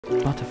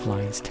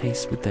Butterflies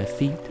taste with their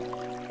feet.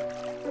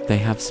 They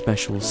have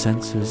special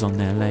sensors on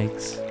their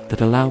legs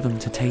that allow them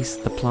to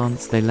taste the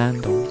plants they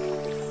land on.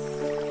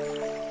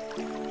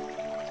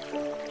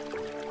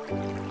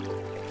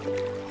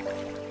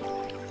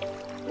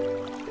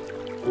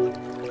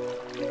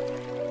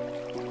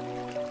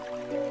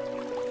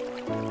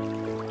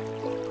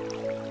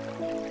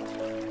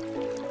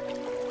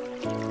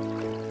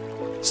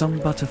 Some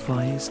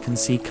butterflies can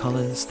see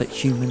colors that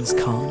humans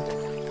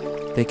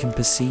can't. They can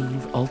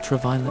perceive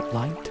ultraviolet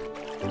light,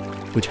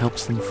 which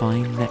helps them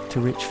find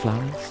nectar-rich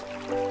flowers.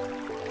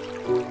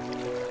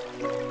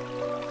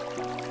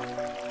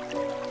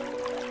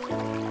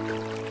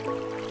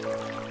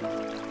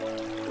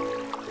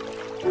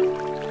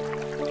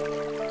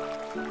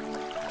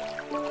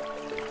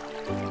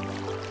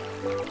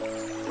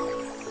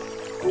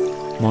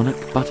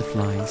 Monarch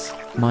butterflies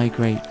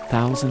migrate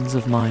thousands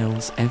of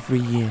miles every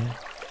year,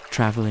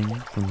 traveling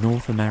from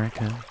North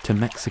America to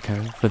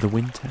Mexico for the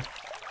winter.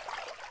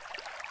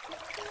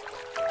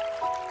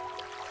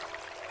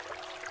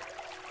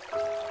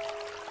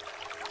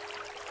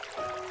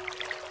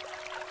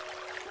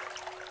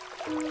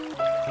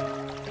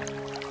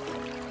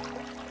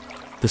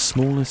 The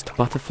smallest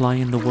butterfly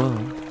in the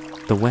world,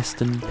 the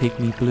western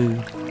pygmy blue,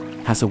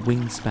 has a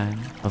wingspan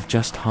of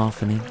just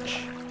half an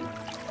inch.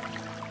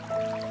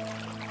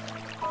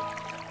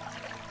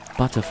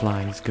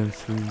 Butterflies go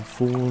through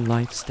 4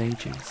 life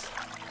stages: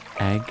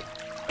 egg,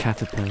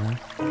 caterpillar,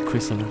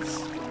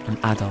 chrysalis, and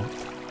adult,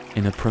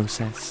 in a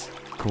process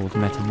called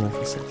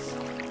metamorphosis.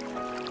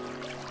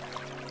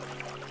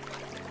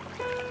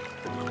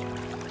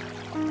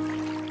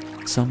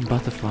 Some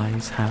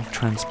butterflies have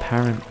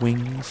transparent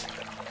wings.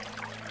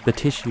 The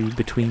tissue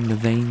between the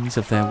veins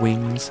of their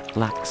wings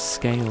lacks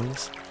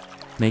scales,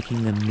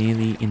 making them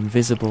nearly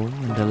invisible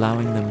and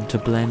allowing them to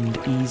blend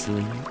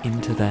easily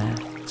into their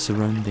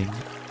surrounding.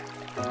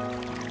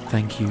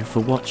 Thank you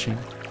for watching.